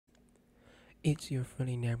It's your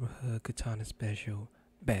friendly neighborhood Katana Special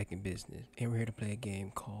back in business, and we're here to play a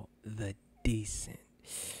game called The Decent.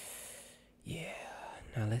 Yeah,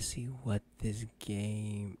 now let's see what this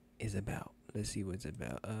game is about. Let's see what it's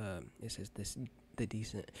about. It says this The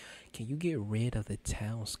Decent. Can you get rid of the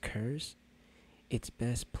town's curse? It's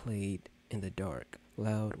best played in the dark,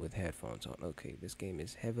 loud with headphones on. Okay, this game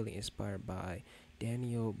is heavily inspired by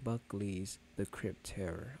Daniel Buckley's The Crypt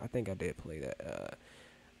Terror. I think I did play that.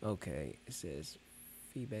 Okay, it says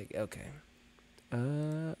feedback. Okay.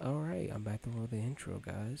 All right. I'm about to roll the intro,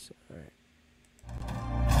 guys. All right.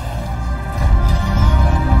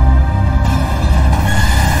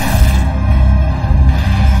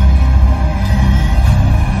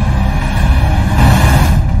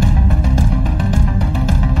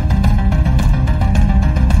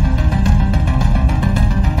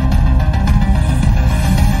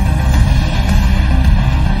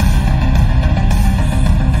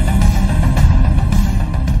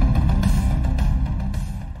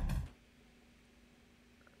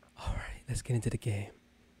 All right. Let's get into the game.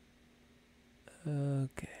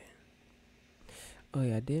 Okay. Oh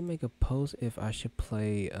yeah, I did make a post if I should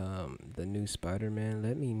play the new Spider-Man.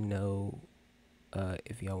 Let me know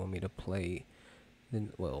if y'all want me to play.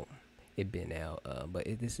 Then well, it been out.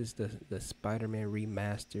 This is the Spider-Man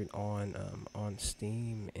remastered on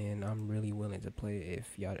Steam, and I'm really willing to play it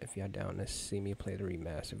if y'all down to see me play the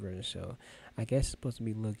remastered version. So I guess it's supposed to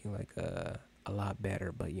be looking like a lot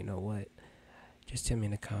better. But you know what? Just tell me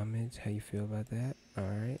in the comments how you feel about that. All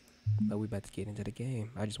right. But we about to get into the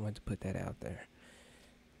game. I just wanted to put that out there.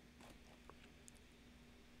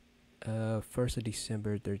 1st of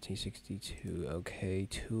December 1362. Okay,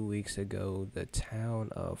 2 weeks ago, the town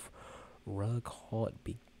of Rughalt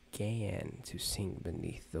began to sink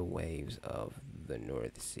beneath the waves of the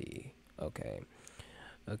North Sea. Okay,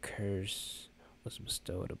 a curse was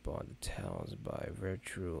bestowed upon the towns by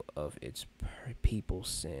virtue of its people's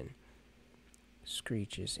sin.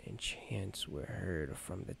 Screeches and chants were heard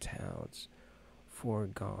from the town's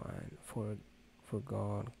foregone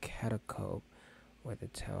catacomb where the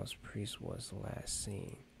town's priest was last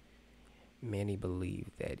seen. Many believe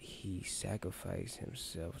that he sacrificed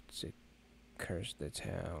himself to curse the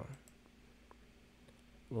town.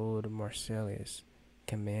 Lord Marcellus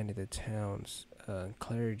commanded the town's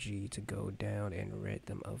clergy to go down and rid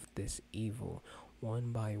them of this evil.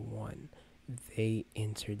 One by one, they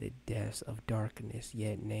entered the depths of darkness,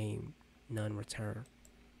 yet named none return.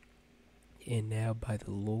 And now, by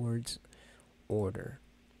the Lord's order,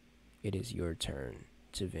 it is your turn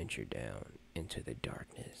to venture down into the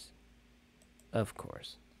darkness. Of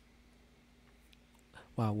course.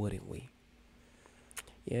 Why wouldn't we?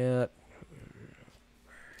 Yep.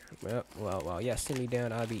 Well, yeah, send me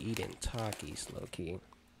down. I'll be eating Takis, low key.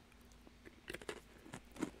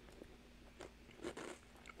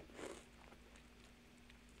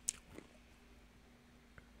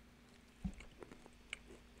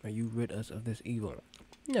 Are you rid us of this evil?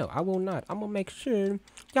 No, I will not. I'm gonna make sure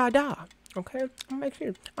y'all die. Okay? I'm gonna make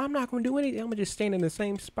sure. I'm not gonna do anything. I'm gonna just stand in the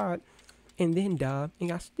same spot and then die. And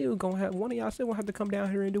y'all still gonna have one of y'all still gonna have to come down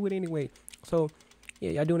here and do it anyway. So yeah,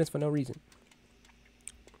 y'all doing this for no reason.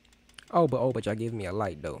 But y'all give me a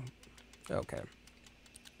light though. Okay.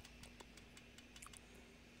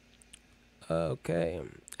 Okay.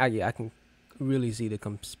 Yeah, I can really see the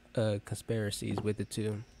conspiracies with it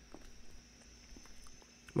too.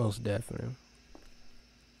 Most definitely.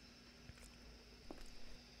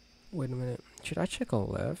 Wait a minute. Should I check on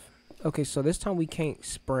left? Okay, so this time we can't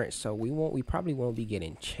sprint, so we probably won't be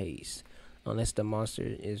getting chased unless the monster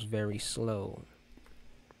is very slow.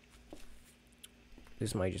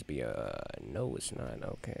 This might just be a no, it's not.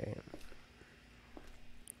 Okay.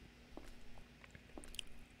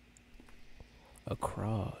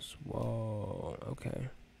 Across. Whoa. Okay.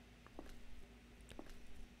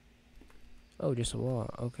 Oh, just a wall.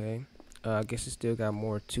 Okay. I guess it still got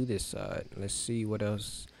more to this side. Let's see what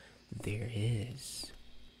else there is.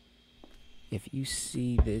 If you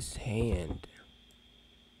see this hand,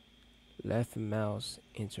 left mouse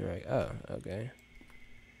interact. Oh, okay.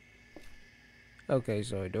 Okay,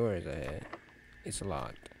 so a door is ahead. It's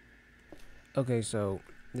locked. Okay, so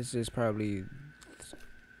this is probably.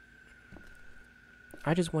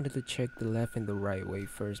 I just wanted to check the left and the right way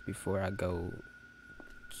first before I go.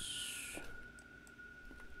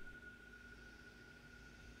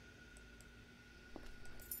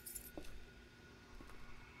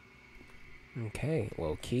 Okay,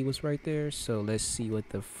 well, key was right there, so let's see what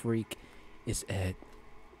the freak is at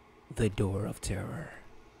the door of terror.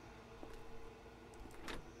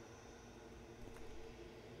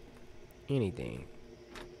 Anything.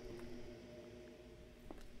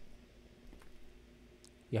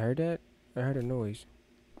 You heard that? I heard a noise.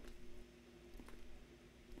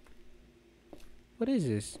 What is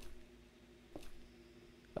this?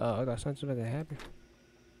 Oh, I got something about to happen.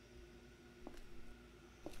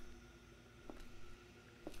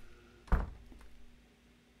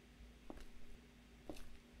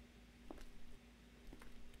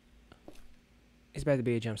 It's about to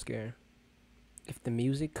be a jump scare. If the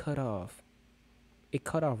music cut off, it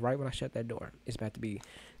cut off right when I shut that door. It's about to be.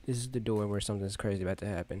 This is the door where something's crazy about to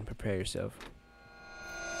happen. Prepare yourself.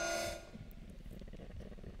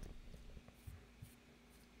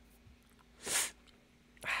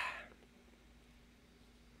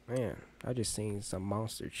 Man, I just seen some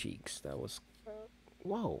monster cheeks. That was.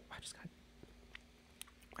 Whoa! I just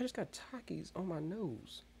got Takis on my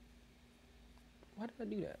nose. Why did I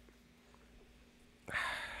do that? I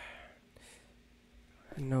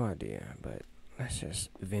have no idea, but let's just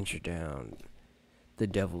venture down the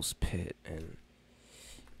devil's pit and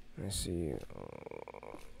let's see.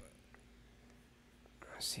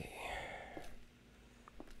 Let's see.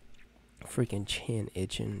 Freaking chin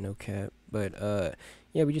itching, no cap. But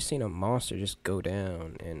yeah, we just seen a monster just go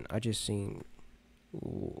down, and I just seen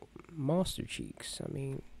monster cheeks. I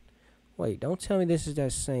mean, wait, don't tell me this is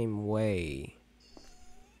that same way.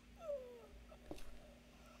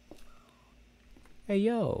 Hey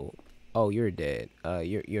yo. Oh, you're dead.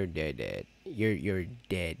 You're dead. You're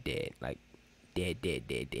dead. Like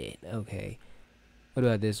dead. Okay. What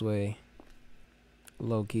about this way?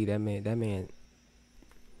 Low key, that man.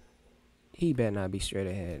 He better not be straight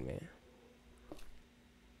ahead, man.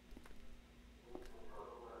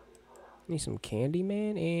 Need some candy,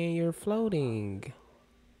 man, and you're floating.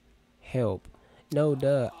 Help. No,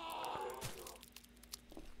 duh.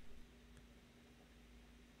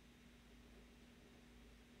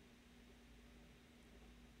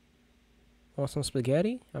 Want some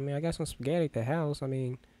spaghetti? I mean, I got some spaghetti at the house. I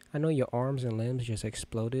mean, I know your arms and limbs just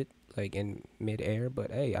exploded, like, in midair,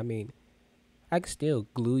 but hey, I mean, I can still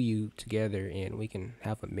glue you together and we can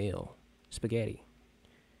have a meal. Spaghetti.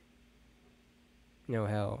 You know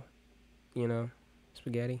how,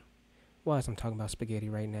 spaghetti? Why is I'm talking about spaghetti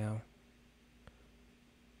right now?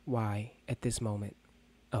 Why? At this moment?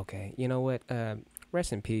 Okay, you know what?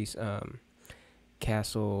 Rest in peace,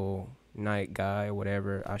 Castle Night Guy,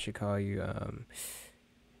 whatever I should call you.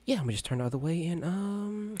 Yeah, I'm gonna just turn the other way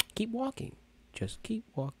and keep walking. Just keep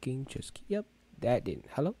walking. Yep, that didn't.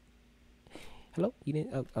 Hello? You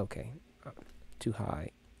didn't. Oh, okay. Too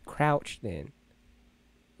high. Crouch then.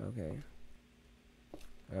 Okay.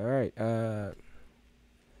 All right.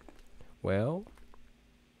 Well,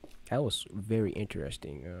 that was very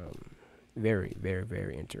interesting. Very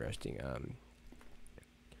interesting.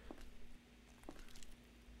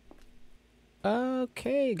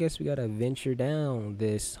 Okay, I guess we gotta venture down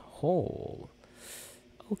this hole.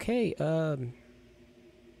 Okay,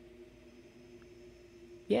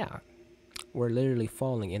 yeah, we're literally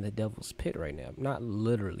falling in the devil's pit right now. Not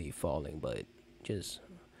literally falling, but just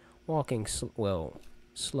walking,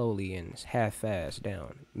 slowly and half-fast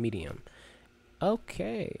down, medium.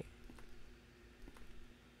 Okay,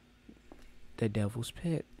 the devil's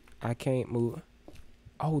pit. I can't move.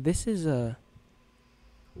 Oh, this is a.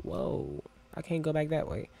 Whoa, I can't go back that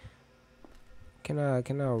way. Can I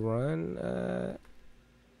run?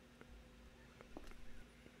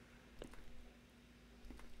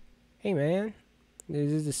 Hey man,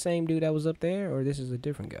 is this the same dude that was up there, or this is a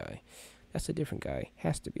different guy? That's a different guy.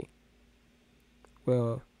 Has to be.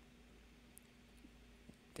 Well,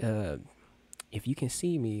 if you can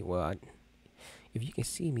see me, if you can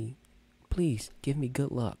see me, please give me good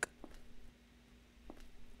luck.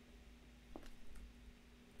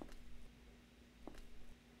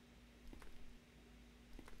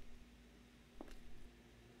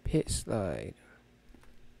 Pit slide.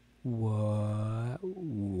 What?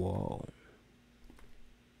 Whoa.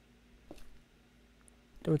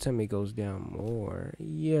 Don't tell me it goes down more.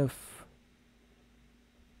 Yef.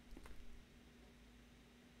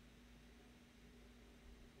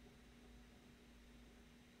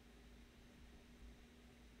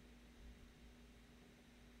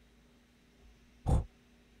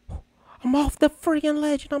 I'm off the freaking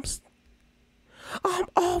ledge and I'm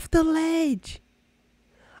off the ledge.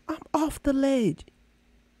 I'm off the ledge.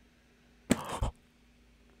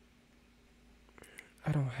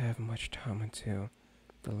 I don't have much time until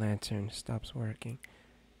the lantern stops working.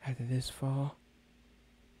 After this fall,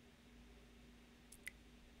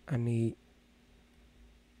 I need.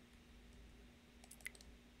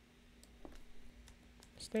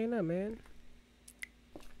 Stand up, man.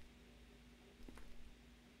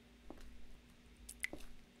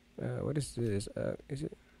 What is this? Is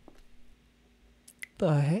it?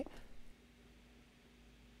 the heck?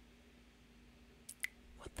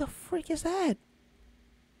 What the freak is that?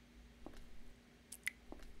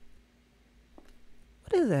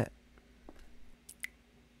 What is that?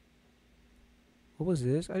 What was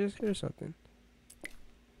this? I just heard something.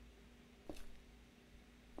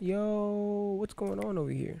 Yo, what's going on over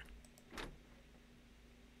here?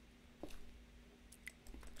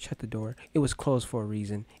 Shut the door. It was closed for a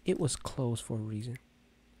reason. It was closed for a reason.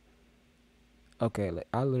 Okay, like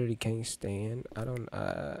I literally can't stand. I don't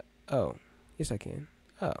oh. Yes I can.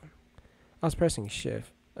 Oh. I was pressing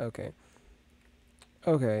shift. Okay.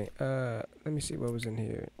 Okay, let me see what was in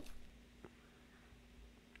here.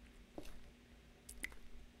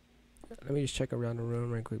 Let me just check around the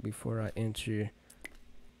room right quick before I enter.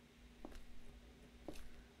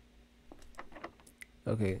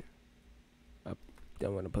 Okay. I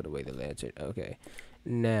don't want to put away the lantern. Okay.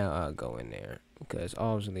 Now I'll go in there. Because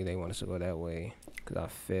obviously they want us to go that way. Because I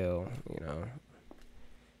fell, you know.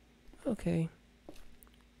 Okay.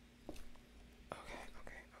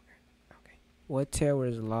 Okay. What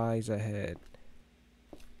towers lies ahead?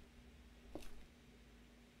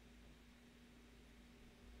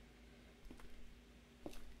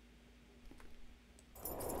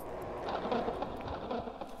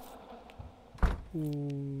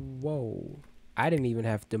 Whoa. I didn't even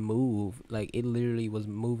have to move. Like, it literally was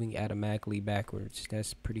moving automatically backwards.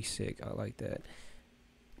 That's pretty sick. I like that.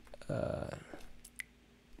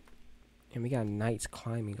 And we got knights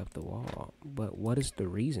climbing up the wall. But what is the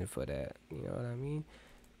reason for that? You know what I mean?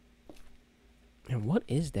 And what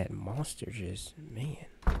is that monster just... Man.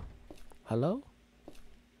 Hello?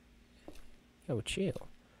 Yo, chill.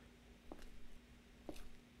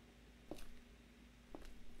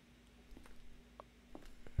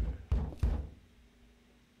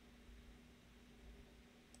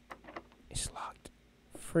 It's locked.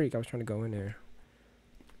 Freak, I was trying to go in there.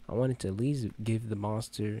 I wanted to at least give the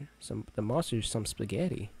monster some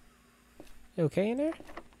spaghetti. You okay in there?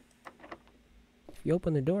 If you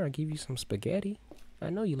open the door, I'll give you some spaghetti. I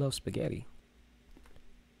know you love spaghetti.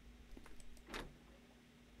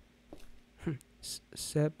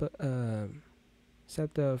 Except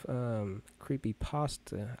of creepy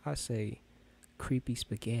pasta, I say creepy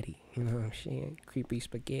spaghetti. You know what I'm saying? Creepy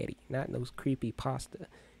spaghetti, not those creepy pasta.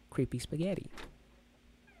 Creepy spaghetti.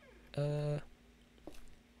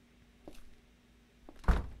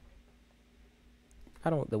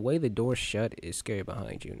 The way the door shut is scary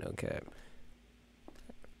behind you, no cap.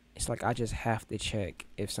 It's like I just have to check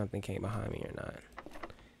if something came behind me or not.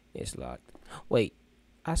 It's locked. Wait,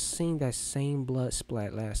 I seen that same blood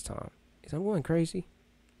splat last time. Is I'm going crazy?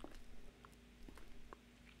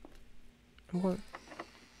 I'm going.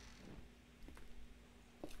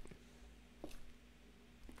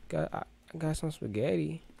 I got some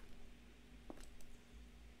spaghetti.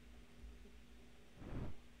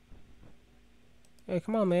 Hey,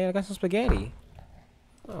 come on, man. I got some spaghetti.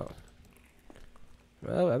 Oh.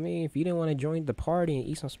 Well, I mean, if you didn't want to join the party and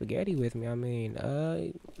eat some spaghetti with me, I mean,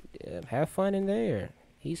 have fun in there.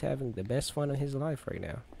 He's having the best fun of his life right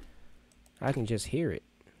now. I can just hear it.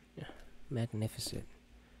 Magnificent.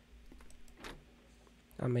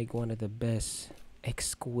 I make one of the best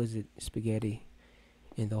exquisite spaghetti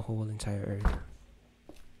in the whole entire earth.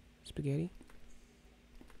 Spaghetti?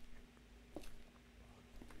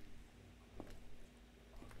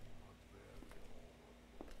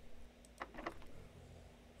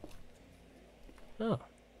 Oh.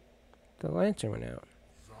 The lantern went out.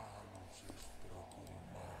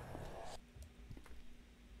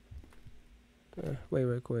 Wait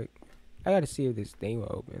real quick. I gotta see if this thing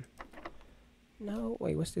will open. No,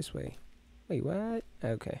 wait, what's this way? Wait, what?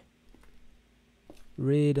 Okay.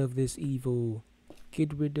 Rid of this evil.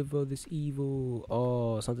 Get rid of all this evil.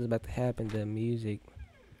 Oh, something's about to happen. The music.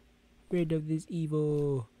 Rid of this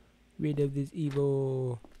evil. Rid of this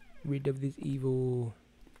evil. Rid of this evil.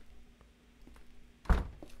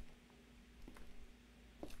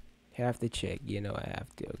 Have to check. You know I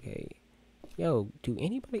have to, okay. Yo, do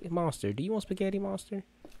anybody... Monster, do you want spaghetti, Monster?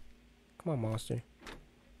 Come on, Monster.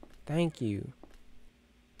 Thank you.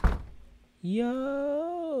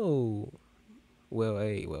 Yo! Well,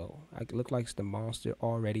 hey, well, I look like the monster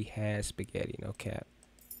already has spaghetti, no cap.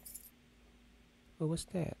 Oh, what's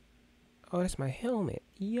that? Oh, that's my helmet.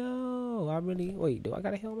 Yo, I really... Wait, do I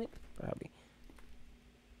got a helmet? Probably.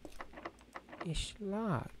 It's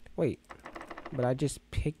locked. Wait, but I just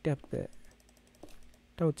picked up the...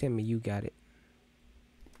 Don't tell me you got it.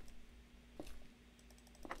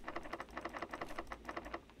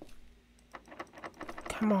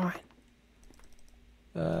 Come on.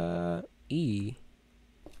 E.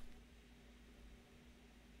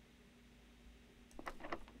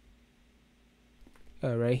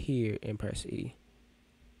 right here and press E.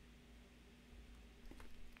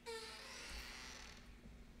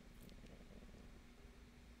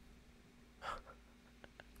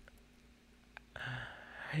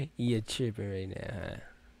 You're tripping right now, huh?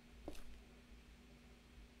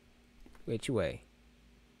 Which way?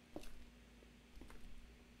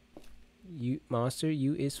 You monster,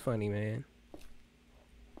 you is funny, man.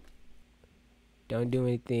 Don't do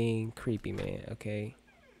anything creepy, man, okay?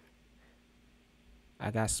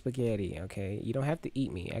 I got spaghetti, okay? You don't have to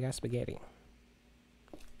eat me. I got spaghetti.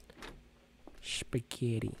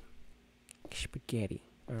 Spaghetti. Spaghetti.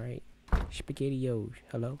 Alright. Spaghetti-o.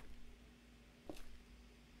 Hello?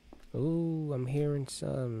 Ooh, I'm hearing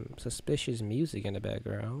some suspicious music in the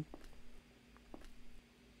background.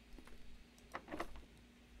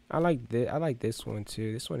 I like this one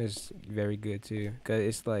too. This one is very good too, cause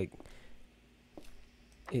it's like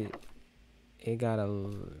it got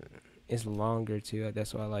it's longer too.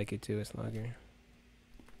 That's why I like it too. It's longer.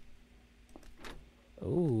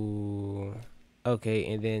 Ooh. Okay,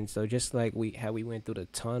 and then so just like how we went through the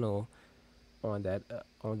tunnel on that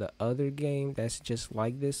on the other game that's just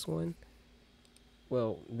like this one.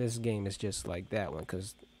 Well, this game is just like that one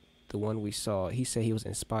because the one we saw, he said he was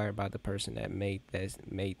inspired by the person that made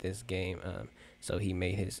this game. So he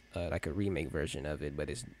made his like a remake version of it, but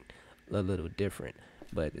it's a little different.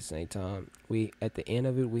 But at the same time, we at the end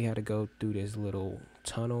of it, we had to go through this little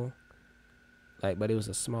tunnel, like, but it was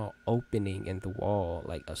a small opening in the wall,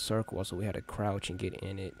 like a circle. So we had to crouch and get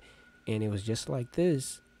in it, and it was just like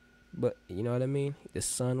this. But you know what I mean? The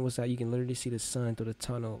sun was out. You can literally see the sun through the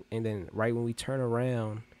tunnel, and then right when we turn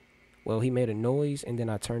around. Well, he made a noise, and then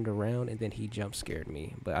I turned around, and then he jump scared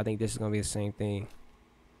me. But I think this is going to be the same thing.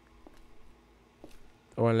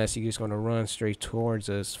 Or unless he's just going to run straight towards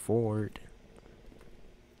us forward.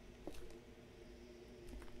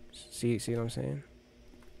 See what I'm saying?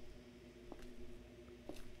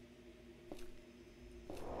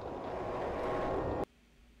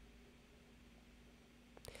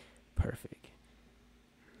 Perfect.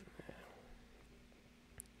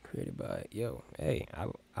 Created by,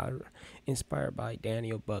 I inspired by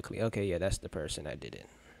Daniel Buckley. Okay, yeah, that's the person that did it.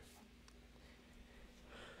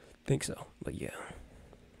 Think so, but yeah.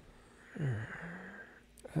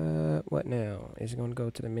 What now? Is it going to go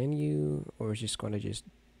to the menu, or is it just going to just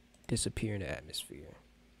disappear in the atmosphere?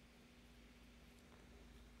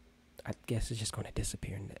 I guess it's just going to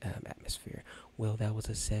disappear in the atmosphere. Well, that was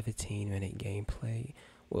a 17-minute gameplay.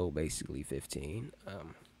 Well, basically 15.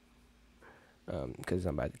 Because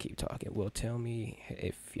I'm about to keep talking. Well, tell me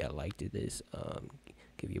if y'all liked this.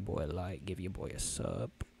 Give your boy a like, give your boy a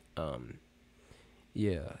sub.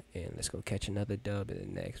 Yeah, and let's go catch another dub in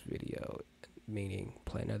the next video. Meaning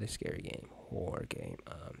play another scary game, horror game.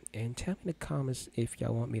 And tell me in the comments if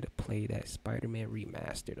y'all want me to play that Spider-Man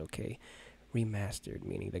remastered. Okay, remastered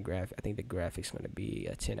meaning the graph. I think the graphics gonna be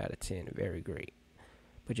a 10 out of 10, very great.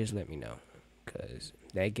 But just let me know, cause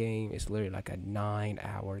that game is literally like a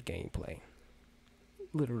 9-hour gameplay.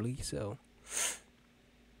 Literally, so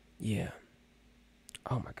yeah.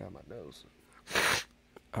 Oh my god, my nose.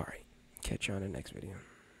 Alright, catch you on the next video.